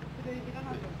 Stop. Dude, you don't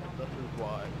have to This is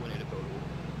why we need to build a wall.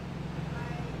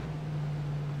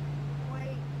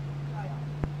 wait.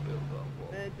 Build a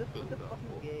wall. Man, just put the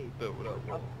fucking gate. Build a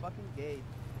wall. Fucking gate.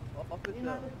 Officer. You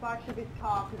know this bike should be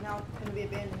parked because now it's going to be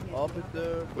abandoned here.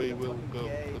 Officer. We will fucking build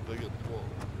gate. the biggest wall.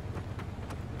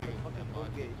 Biggest fucking and wall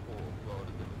nicest gate. wall the world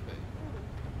has ever seen.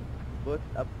 Put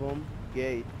a boom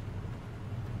gate.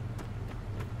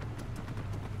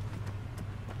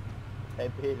 Hey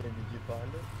Peter, did you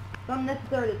find it? It's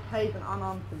unnecessary to tase an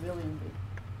unarmed civilian.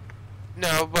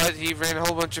 No, but he ran a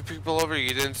whole bunch of people over.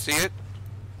 You didn't see it?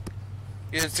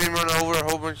 You didn't see him run over a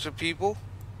whole bunch of people?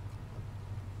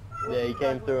 Yeah, he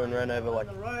came through and ran over like.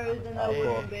 On the road and they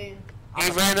wouldn't be. He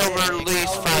ran over at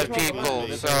least 5 people,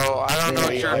 so I don't know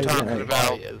what you're talking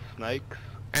about. Snakes.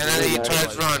 And then he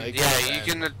tries to run. Yeah, you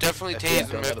can definitely tase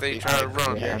them if they try to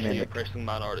run. Yeah, you're oppressing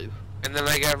minorities. And then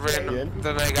I got ran over.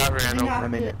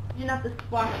 You didn't have to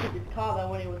splash with his car though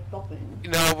when he was stopping.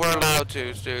 No, we're allowed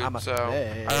to, dude, so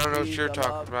I don't know what you're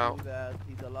talking about.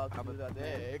 He's allowed to do that.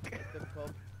 It's the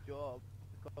cop's job.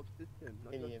 The cop's system,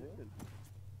 not your system.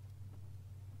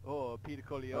 Oh, Peter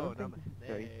Corleone, I'm a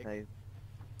snake.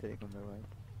 Sitting on the road.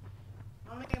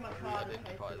 I'm gonna get my car to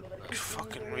tase You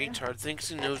fucking retard thinks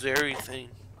he knows everything.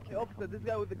 Hey, officer, this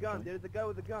guy with the gun. There's a guy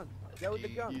with the gun. The guy with the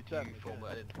gun. You form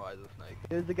identify the snake.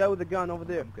 There's the guy with the gun over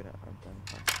there. I'm gonna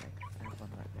snake. I have one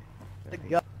right there. The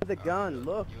guy with the gun,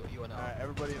 look. You are now. Alright,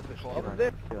 everybody in the car. Over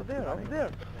there, over there, over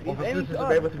there. He's Officer, aiming there's to a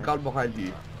man us. with a gun behind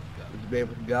you. There's a man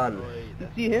with a gun. You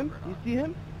see him? You see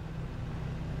him?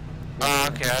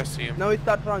 Okay, I see him. Now he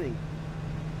starts running.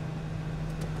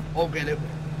 I'll get him.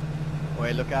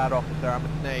 Wait, look out, officer. I'm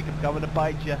a snake. I'm coming to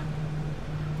bite you.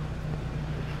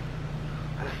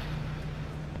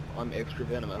 I'm extra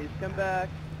venomous. He's come back.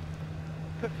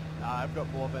 Nah, I've got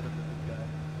more venom than this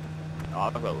guy. Oh,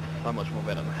 I've got so much more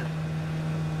venom.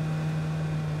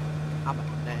 I'm a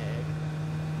snake.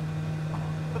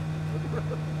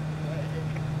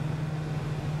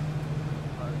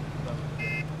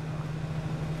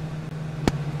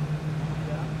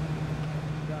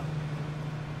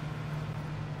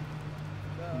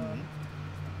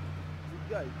 This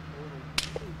guy is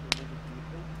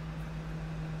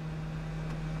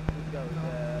This guy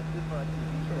was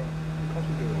silver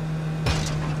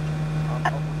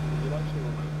You'd actually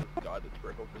remove this guy that's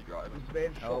recklessly driving.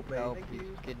 Help, help, he's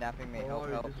kidnapping me, help,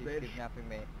 help, he's kidnapping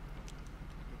me.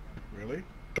 Really?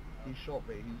 He shot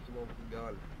me. He's the one with the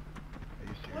gun. Are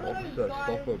you serious? Officer,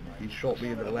 stop him. He shot me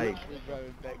in the leg. He's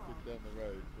driving backwards down the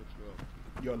road. What's wrong?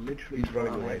 You're literally He's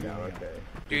running driving away me now, okay.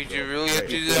 Did you really have to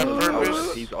do that on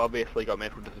purpose? He's obviously got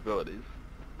mental disabilities.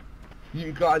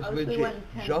 You guys legit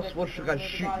just watched the guy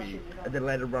shoot me and then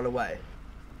let him run away.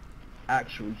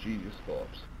 Actual genius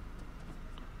cops.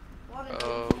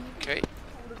 Okay.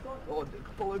 Oh,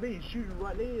 follow me. He's shooting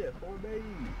right there. Follow me.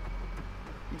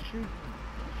 He's shooting. He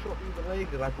shot me in the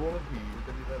leg and I brought him to you.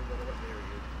 Then he let him run away. There he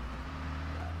is.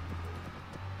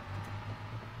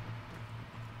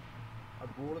 I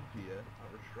brought him to you. I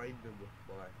restrained him with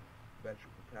my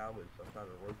magical powers. I found a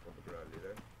rope on the ground, you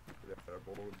know? And then I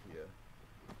brought him to you.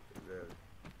 And then...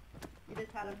 You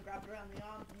just had him grabbed around the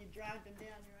arms and you dragged him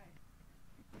down, you're right.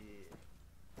 Yeah.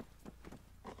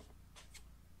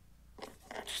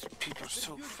 These people are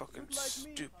so fucking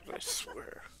stupid, I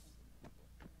swear.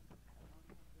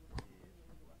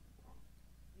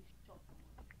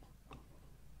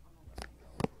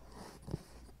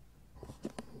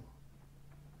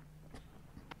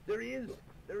 There he is!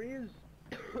 There he is!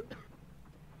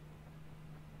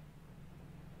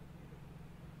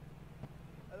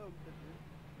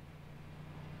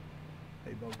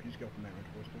 Hey Bob, can you just go from that road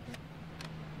for us, please?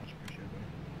 Much appreciated, buddy.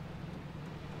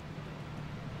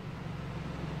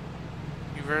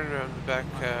 You ran around the back,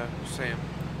 Sam.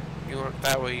 You went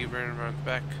that way, you ran around the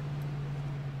back.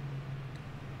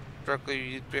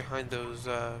 Directly behind those,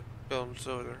 buildings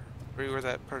over there. Right where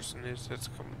that person is that's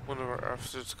coming. One of our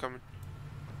officers coming.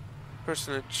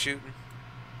 Person that's shooting.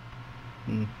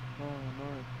 Hmm.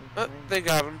 Oh, they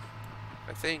got him.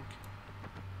 I think.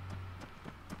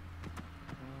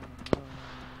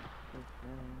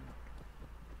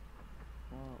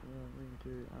 What will we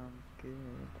do? I'm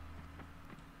scared.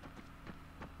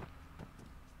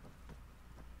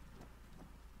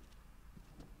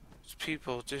 These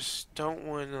people just don't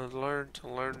want to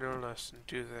learn their lesson,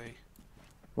 do they?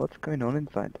 What's going on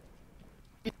inside?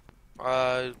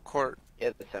 Court.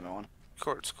 Yeah, the same one.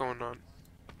 Court's going on.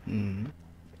 Hmm.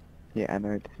 Yeah, I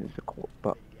know this is a court,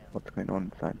 but what's going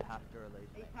on inside?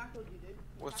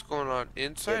 What's going on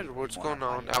inside, or what's going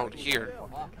on out here?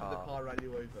 The car ran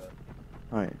you over.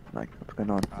 Alright, like, what's going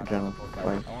on in general?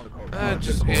 Like,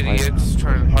 Just idiots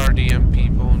trying to RDM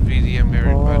people and VDM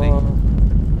everybody.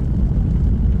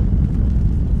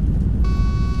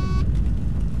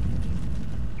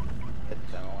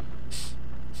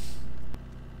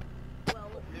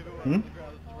 Hmm?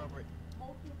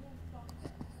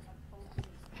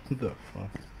 What the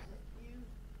fuck? Do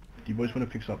you boys want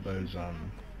to fix up those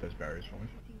barriers for me?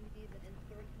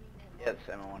 Yeah, the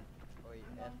same one.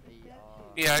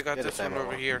 Yeah, I got this one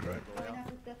over here. No, not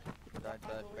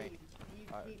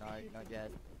yet. Not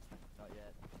yet.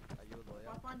 Are you a lawyer? If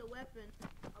I find a weapon,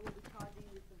 I will be charging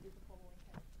you with the following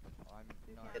case. I'm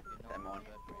not. It's the same one.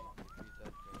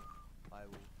 I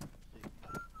will see.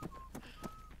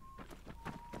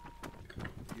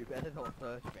 You better not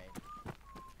search me.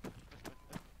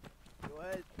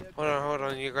 Hold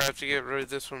on, you're gonna have to get rid of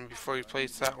this one before you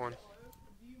place that one.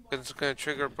 'Cause it's gonna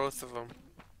trigger both of them.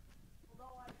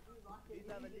 He's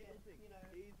having legal things.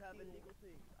 He's having legal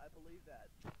things. I believe that.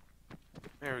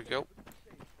 There we go.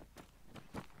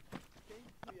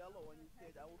 Change to yellow when you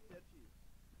said I will search you.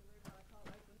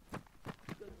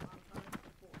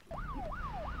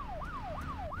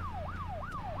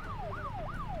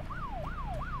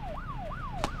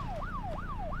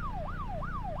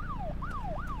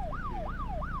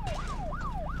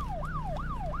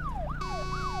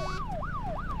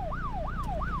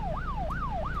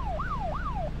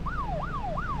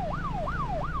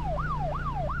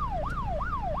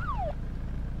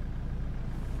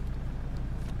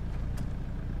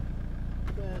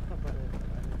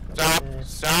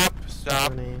 Stop.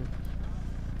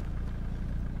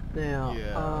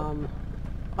 Now,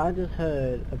 I just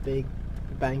heard a big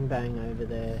bang bang over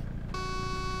there.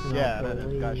 Yeah, and then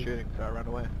there's a guy shooting, so I ran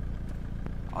away.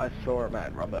 I saw a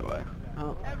man run that way.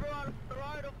 Oh.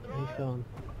 He's gone.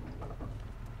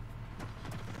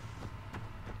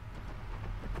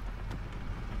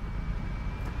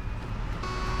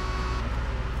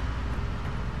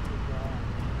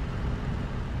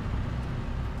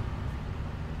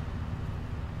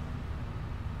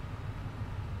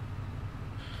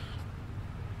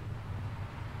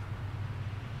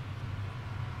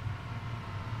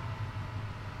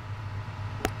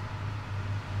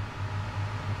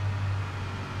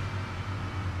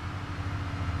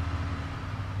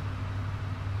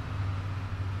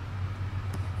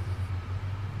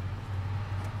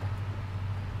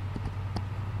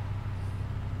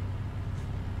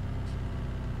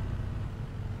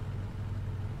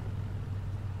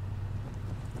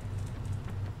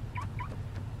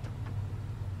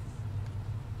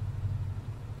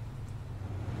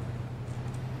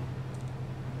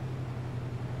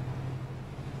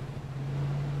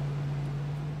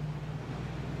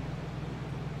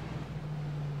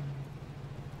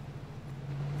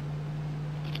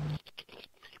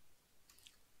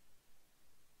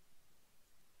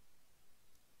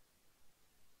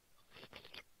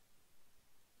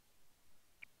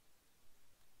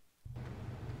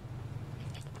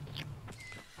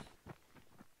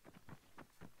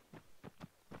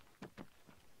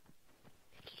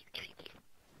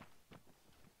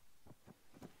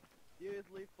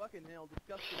 Fucking hell,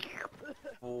 disgusting.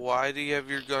 Why do you have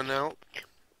your gun out?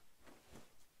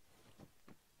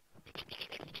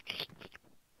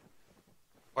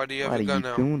 Why do you have a gun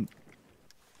out? Doing?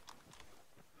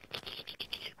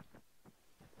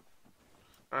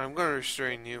 I'm gonna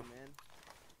restrain you. Man.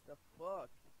 The fuck?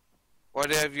 Why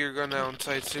do you have your gun out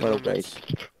inside city What a limits?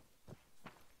 waste.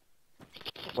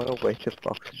 What a waste of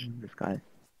oxygen, this guy.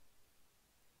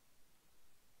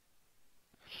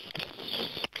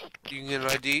 You can get an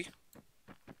ID?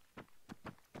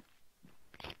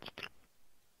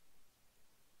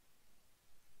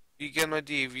 You get an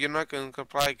ID. If you're not gonna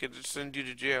comply, I could just send you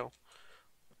to jail.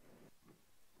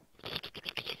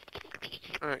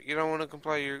 Alright, you don't want to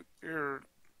comply, you're...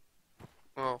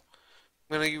 Well,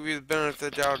 I'm gonna give you the benefit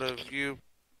of the doubt of you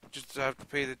just have to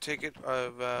pay the ticket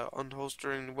of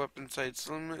unholstering the weapon size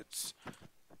limits.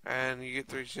 And you get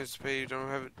 3 chances to pay. You don't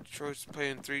have a choice to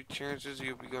pay in 3 chances.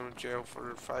 You'll be going to jail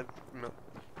for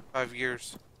 5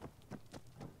 years.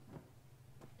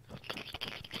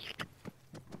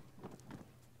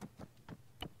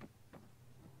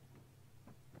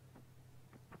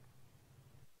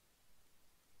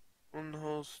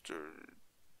 Unholstered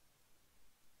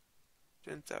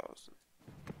 10,000.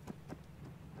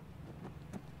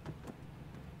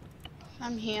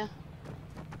 I'm here.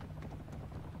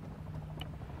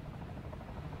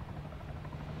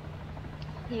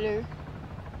 Hello.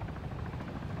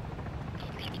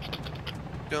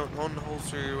 Don't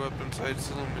unholster your weapon sights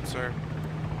the limit, sir.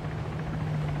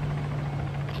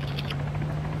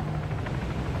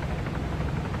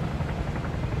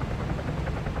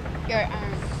 Your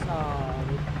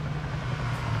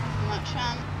much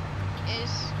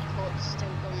is court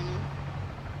still going on?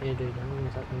 Yeah, dude, how long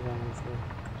has that been going on for?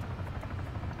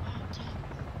 Oh, damn.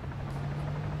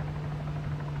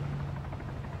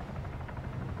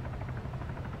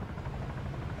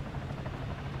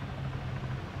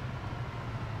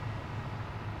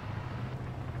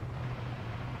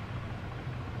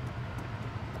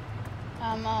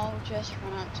 I'll just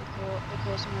run up to court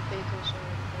because my vehicle's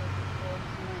already there before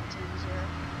I went 10-0.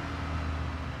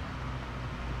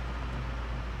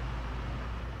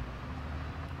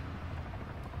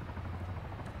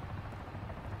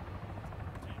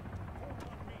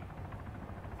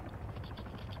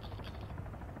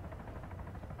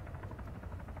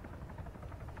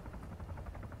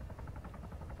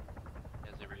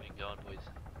 How's everything going, boys?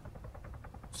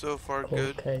 So far, Cold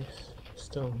good. case.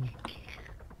 Still.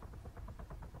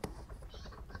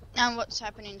 And what's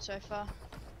happening so far?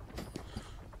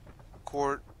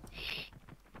 Court.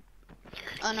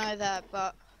 I know that,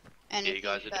 but Yeah, anything you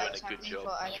guys are doing that's a good happening job for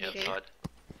APD? outside.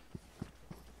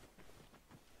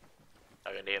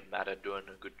 I can hear Matta doing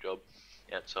a good job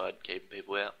outside, keeping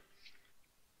people out,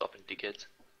 stopping tickets.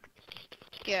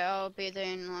 Yeah, I'll be there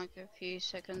in like a few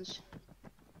seconds.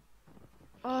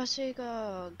 Oh, so you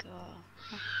go, God.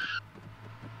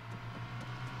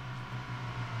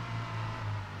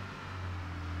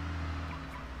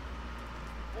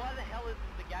 Why the hell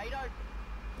isn't the gate open?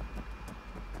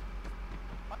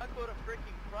 I thought a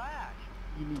freaking crash.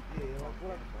 Yeah, like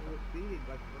what happened to us speeding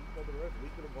like on top of the road? We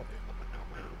could have gone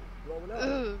rolling out.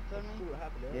 Ooh, That's funny. what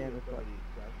happened Yeah, earlier. that's what.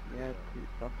 Yeah, it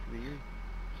sucks for you.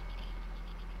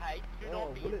 Hey, do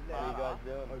not be will it now? a You guys smarter.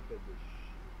 doing? Open the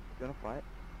You wanna fight?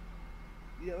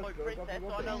 Yeah, let's go. Princess, Fucking I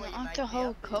rock know it. what you Like make the me whole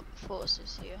up to. cop force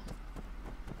is here.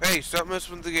 Hey, stop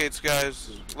messing with the gates,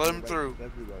 guys. Let him through.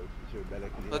 Everywhere, since you're a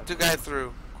medic and you Let have the guy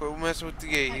through. Quit messing with the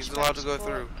gate. He's allowed to go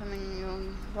through. Coming your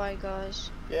way, guys.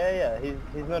 Yeah, he's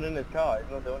not in his car, he's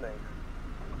not doing anything.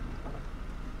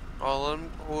 Oh, let him,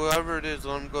 whoever it is,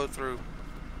 let him go through.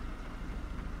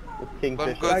 It's Let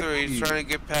him go through. He's trying to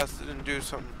get past it and do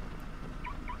something.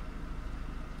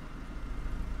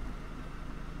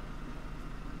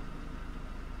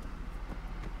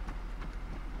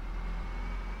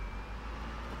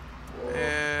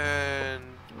 And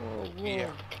yeah.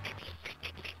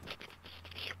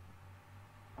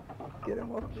 Get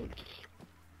him off me.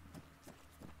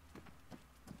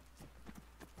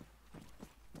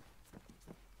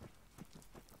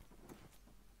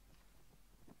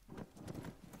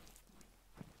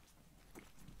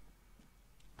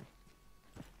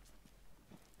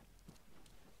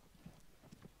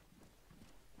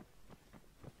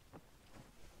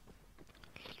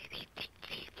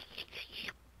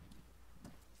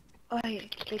 Oi,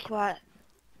 be quiet.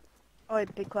 Oi,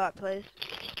 be quiet, please.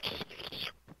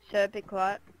 Sir, be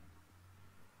quiet.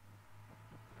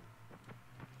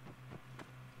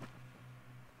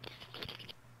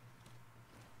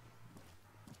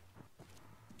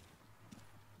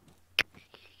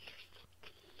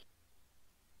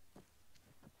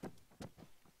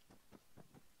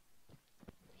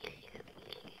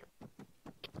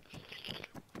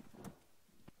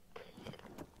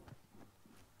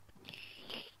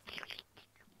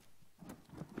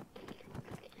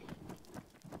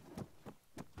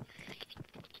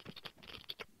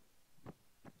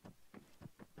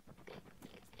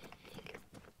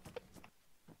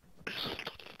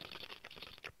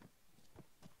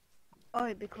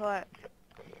 Oh, be quiet.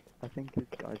 I think this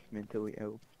guy's mentally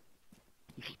ill.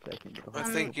 He should take him to the I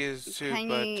hospital. think he is too, can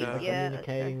but you- yeah, that's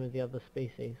Communicating fair. with the other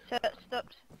species. So, stop.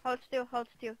 Hold still, hold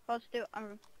still, hold still.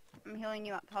 I'm healing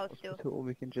you up. Hold still. Or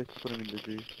we can just put him in the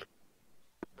zoo.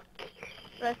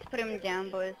 Let's put him down,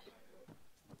 boys.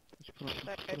 Just put him in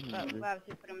But the we zoo. have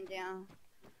to put him down.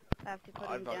 We have to put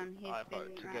him down. He's I been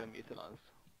vote to get him euthanized.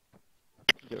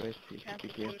 The rest you We have should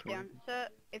to be put him careful. down. Sir,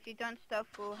 if you don't stop,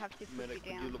 we'll have to put Medic,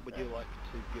 you down. would you like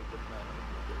to give them that?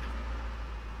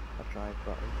 I tried,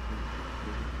 but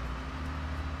it's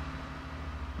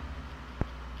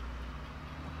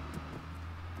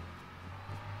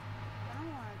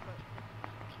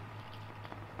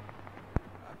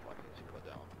I don't want to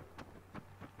go.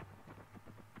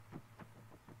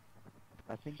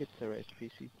 I think it's the rare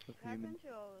species of What human happened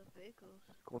to all those vehicles?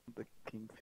 called the kingfish.